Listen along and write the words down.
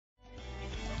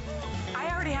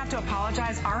have to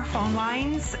apologize. Our phone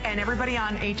lines and everybody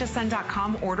on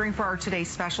hsn.com ordering for our today's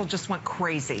special just went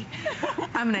crazy.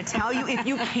 I'm going to tell you, if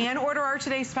you can order our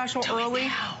today's special early,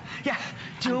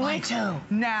 do it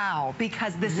now,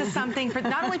 because this is something for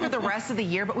not only for the rest of the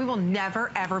year, but we will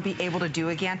never ever be able to do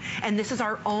again. And this is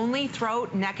our only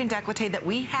throat, neck, and décolleté that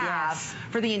we have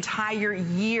for the entire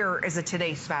year as a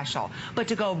today's special. But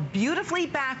to go beautifully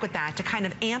back with that, to kind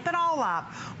of amp it all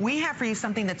up, we have for you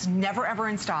something that's never ever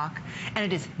in stock, and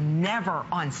it is never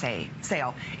on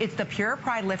sale. It's the Pure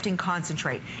Prai Lifting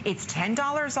Concentrate. It's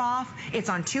 $10 off. It's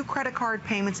on 2 credit card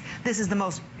payments. This is the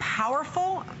most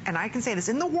powerful, and I can say this,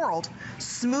 in the world,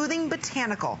 smoothing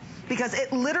botanical, because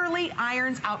it literally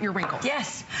irons out your wrinkles.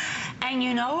 Yes. And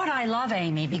you know what I love,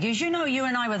 Amy? Because you know you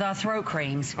and I with our throat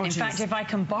creams. In fact, if I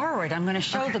can borrow it, I'm going to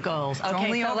show the girls. It's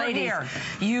only so over ladies, here.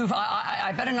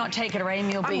 I better not take it or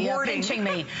Amy will be pinching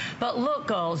me. But look,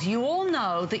 girls, you all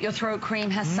know that your throat cream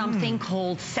has something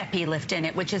called Seppi Lift in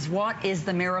it, which is what is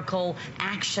the miracle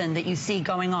action that you see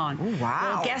going on. Ooh,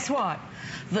 wow. Well, guess what?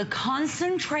 The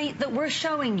concentrate that we're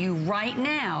showing you right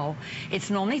now, it's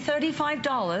normally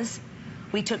 $35.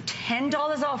 We took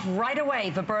 $10 off right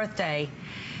away for birthday.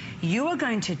 You are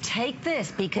going to take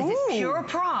this because it's Pure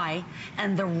Prai,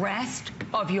 and the rest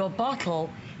of your bottle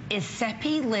is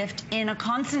Seppi Lift in a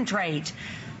concentrate.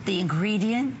 The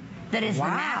ingredient that is the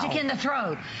magic in the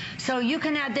throat. So you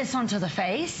can add this onto the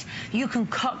face. You can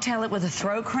cocktail it with a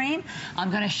throat cream.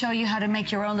 I'm going to show you how to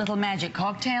make your own little magic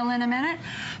cocktail in a minute.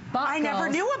 But I never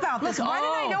knew about this. Why did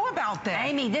I know about this?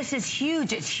 Amy, this is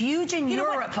huge. It's huge in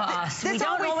Europe for us. We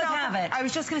don't always have it. I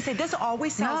was just going to say, this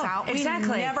always sells out.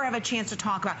 Exactly. We never have a chance to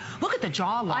talk about. Look at the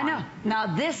jawline. I know.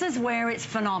 Now, this is where it's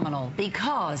phenomenal,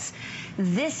 because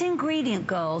this ingredient,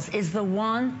 girls, is the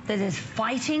one that is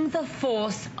fighting the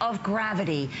force of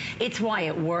gravity. It's why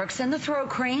it works in the throat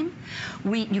cream.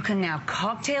 You can now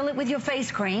cocktail it with your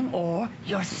face cream or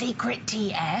your secret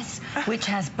TS, which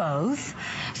has both.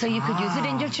 So you could use it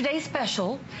in your today's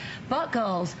special. But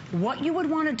girls, what you would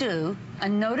want to do,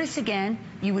 and notice again,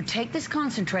 you would take this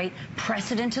concentrate,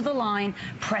 press it into the line,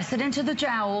 press it into the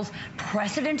jowls,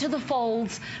 press it into the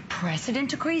folds, press it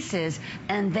into creases,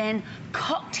 and then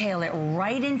cocktail it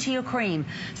right into your cream.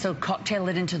 So cocktail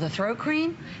it into the throat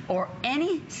cream or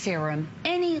any serum,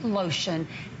 any lotion,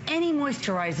 any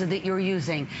moisturizer that you're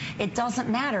using. It doesn't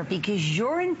matter, because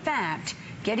you're in fact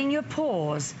getting your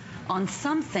pores on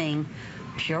something.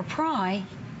 Pure Prai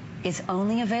is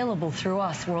only available through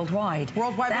us worldwide.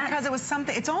 Because it was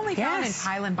something, it's only found in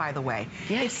Thailand, by the way.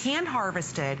 It's hand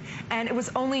harvested, and it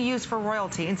was only used for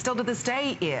royalty, and still to this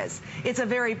day is. It's a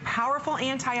very powerful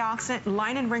antioxidant,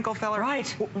 line and wrinkle filler.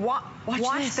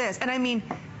 Watch this. And I mean,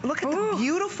 look at the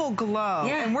beautiful glow.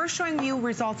 And we're showing you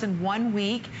results in 1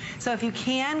 week. So if you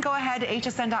can, go ahead to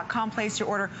hsn.com, place your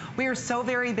order. We are so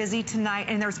very busy tonight,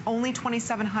 and there's only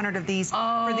 2,700 of these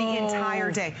for the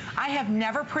entire day. I have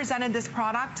never presented this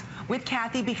product with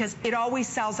Kathy because it always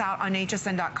sells out on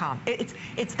hsn.com.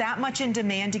 It's that much in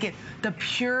demand to get the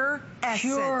pure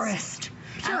essence.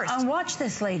 And watch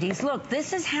this, ladies. Look,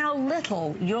 this is how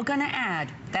little you're going to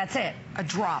add. That's it. A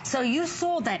drop. So you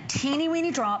saw that teeny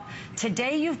weeny drop.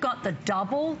 Today you've got the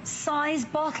double size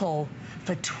bottle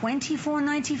for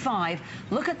 $24.95.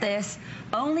 Look at this.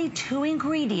 Only 2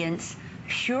 ingredients.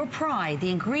 Pure Prai, the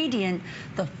ingredient,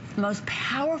 the most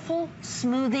powerful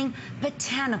smoothing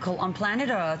botanical on planet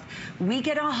Earth. We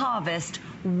get our harvest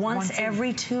once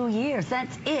every 2 years.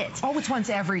 That's it. Oh, it's once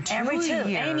every 2 years.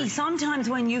 Amy, sometimes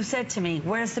when you said to me,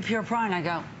 where's the Pure Prai? And I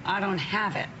go, I don't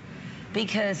have it.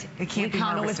 Because we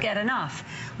can't always get enough.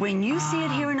 When you see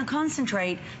it here in a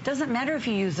concentrate, doesn't matter if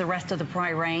you use the rest of the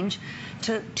Prai range,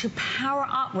 to power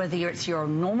up, whether it's your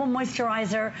normal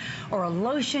moisturizer or a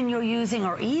lotion you're using,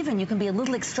 or even you can be a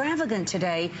little extravagant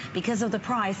today because of the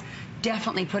price.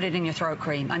 Definitely put it in your throat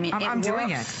cream. I mean, it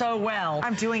works so well.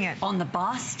 I'm doing it. On the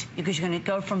bust, because you're going to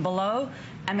go from below.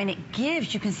 I mean, it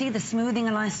gives, you can see the smoothing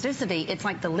elasticity. It's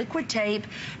like the liquid tape,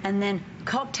 and then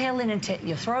cocktail it into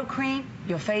your throat cream,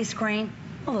 your face cream,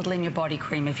 a little in your body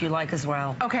cream if you like as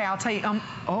well. Okay, I'll tell you,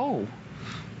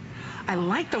 I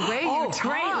like the way you talk.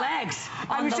 Great legs.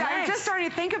 I'm just starting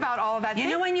to think about all of that. You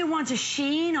know when you want a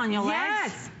sheen on your legs?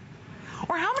 Yes.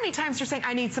 Or how many times you're saying,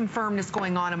 I need some firmness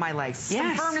going on in my legs.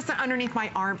 Some firmness underneath my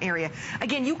arm area.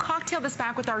 Again, you cocktail this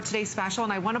back with our today's special,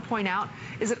 and I want to point out,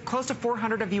 is it close to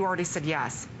 400 of you already said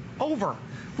yes? Over.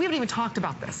 We haven't even talked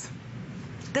about this.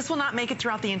 This will not make it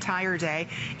throughout the entire day.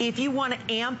 If you want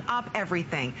to amp up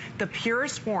everything, the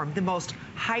purest form, the most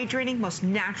hydrating, most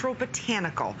natural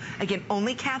botanical, again,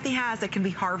 only Kathy has, that can be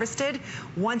harvested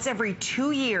once every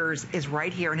 2 years, is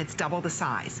right here, and it's double the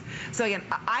size. So again,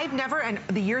 I've never, in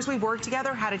the years we've worked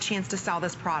together, had a chance to sell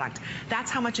this product. That's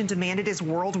how much in demand it is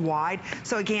worldwide.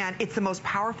 So again, it's the most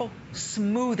powerful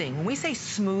smoothing. When we say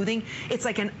smoothing, it's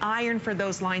like an iron for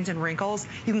those lines and wrinkles.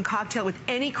 You can cocktail with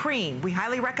any cream. We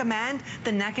highly recommend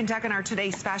the Neck and Deck in our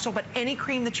today's special, but any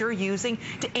cream that you're using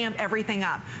to amp everything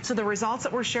up. So the results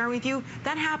that we're sharing with you,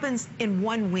 that happens in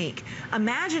 1 week.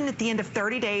 Imagine at the end of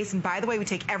 30 days, and by the way, we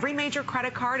take every major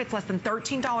credit card. It's less than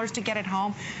 $13 to get it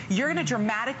home. You're going to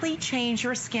dramatically change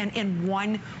your skin in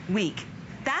 1 week.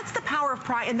 That's the power of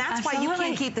Prai, and that's why you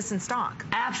can't keep this in stock.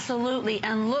 Absolutely.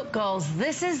 And look, girls,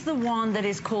 this is the one that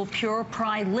is called Pure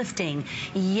Prai Lifting.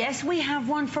 Yes, we have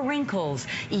one for wrinkles.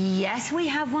 Yes, we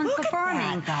have one for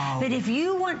firming. But if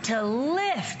you want to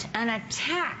lift and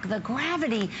attack the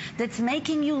gravity that's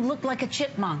making you look like a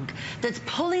chipmunk, that's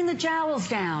pulling the jowls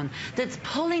down, that's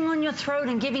pulling on your throat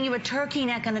and giving you a turkey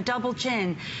neck and a double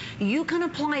chin, you can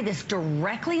apply this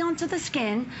directly onto the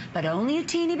skin, but only a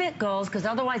teeny bit, girls, because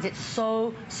otherwise it's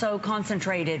so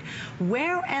concentrated.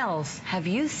 Where else have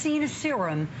you seen a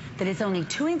serum that is only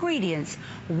 2 ingredients?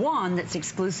 One that's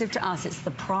exclusive to us. It's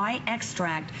the Prai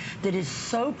extract that is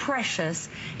so precious.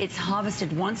 It's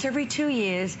harvested once every 2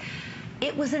 years.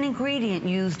 It was an ingredient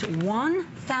used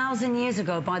 1,000 years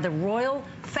ago by the royal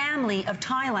family of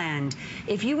Thailand.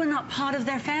 If you were not part of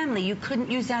their family, you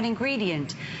couldn't use that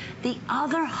ingredient. The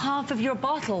other half of your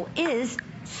bottle is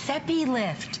Seppi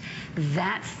Lift.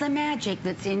 That's the magic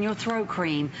that's in your throat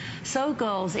cream. So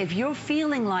girls, if you're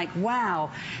feeling like,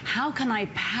 wow, how can I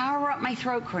power up my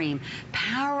throat cream,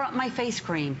 power up my face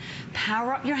cream,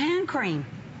 power up your hand cream,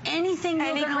 anything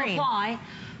you're going to apply,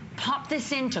 pop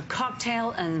this into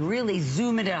cocktail and really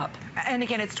zoom it up. And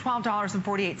again, it's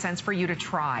 $12.48 for you to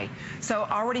try. So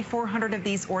already 400 of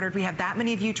these ordered. We have that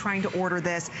many of you trying to order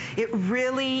this. It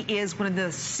really is one of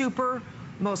the super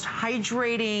most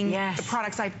hydrating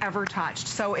products I've ever touched.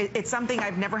 So it's something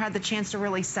I've never had the chance to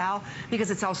really sell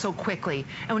because it sells so quickly.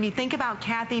 And when you think about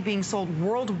Kathy being sold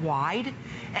worldwide,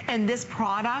 and this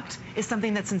product is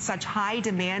something that's in such high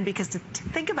demand, because to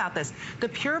think about this, the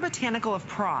Pure Botanical of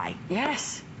Prai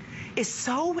is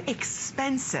so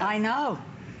expensive. I know.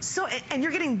 So, and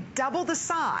you're getting double the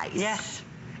size. Yes.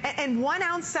 And 1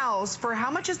 ounce sells for, how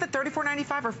much is that,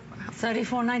 $34.95 or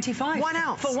 $34.95. 1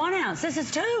 ounce. For 1 ounce. This is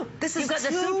 2. This is You've got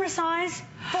the super size.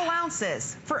 Full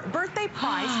ounces for birthday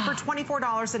price for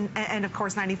 $24 and of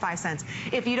course 95 cents.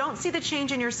 If you don't see the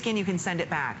change in your skin, you can send it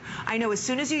back. I know as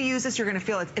soon as you use this, you're going to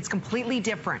feel it's completely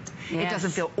different. It doesn't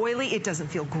feel oily. It doesn't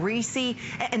feel greasy.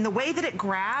 And the way that it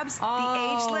grabs the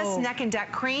ageless Neck and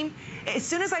Deck cream, as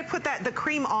soon as I put the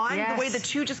cream on, the way the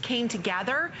two just came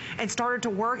together and started to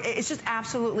work, it's just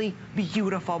absolutely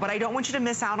beautiful. But I don't want you to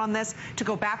miss out on this, to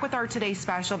go back with our today's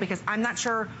special, because I'm not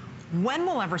sure when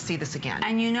we'll ever see this again.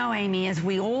 And you know, Amy, as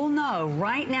we all know,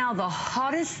 right now the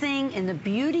hottest thing in the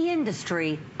beauty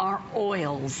industry are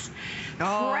oils.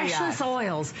 Precious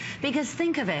oils. Because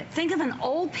think of it. Think of an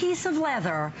old piece of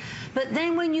leather, but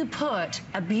then when you put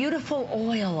a beautiful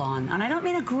oil on, and I don't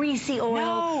mean a greasy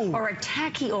oil or a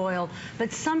tacky oil,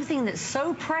 but something that's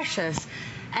so precious,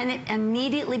 and it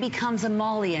immediately becomes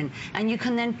emollient, and you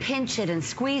can then pinch it and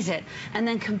squeeze it, and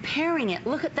then comparing it,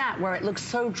 look at that, where it looks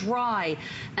so dry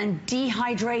and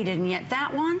dehydrated, and yet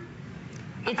that one,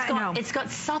 it's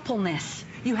got suppleness.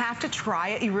 You have to try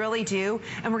it, you really do.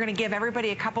 And we're going to give everybody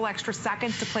a couple extra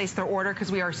seconds to place their order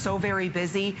because we are so very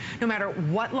busy, no matter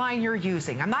what line you're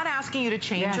using. I'm not asking you to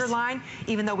change your line,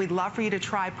 even though we'd love for you to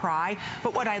try Prai.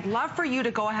 But what I'd love for you to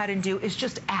go ahead and do is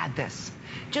just add this.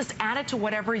 Just add it to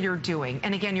whatever you're doing.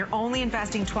 And again, you're only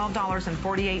investing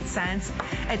 $12.48.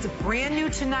 It's brand new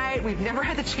tonight. We've never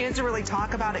had the chance to really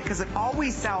talk about it because it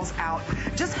always sells out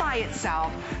just by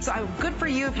itself. So good for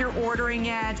you if you're ordering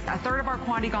it. A third of our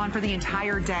quantity gone for the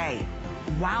entire day.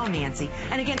 Wow, Nancy.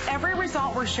 And again, every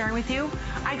result we're sharing with you,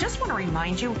 I just want to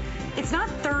remind you, it's not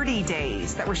 30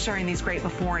 days that we're sharing these great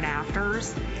before and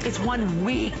afters. It's 1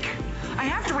 week. I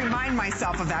have to remind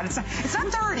myself of that. It's not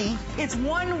 30, it's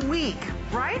 1 week,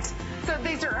 right? So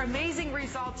these are amazing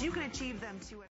results. You can achieve them too.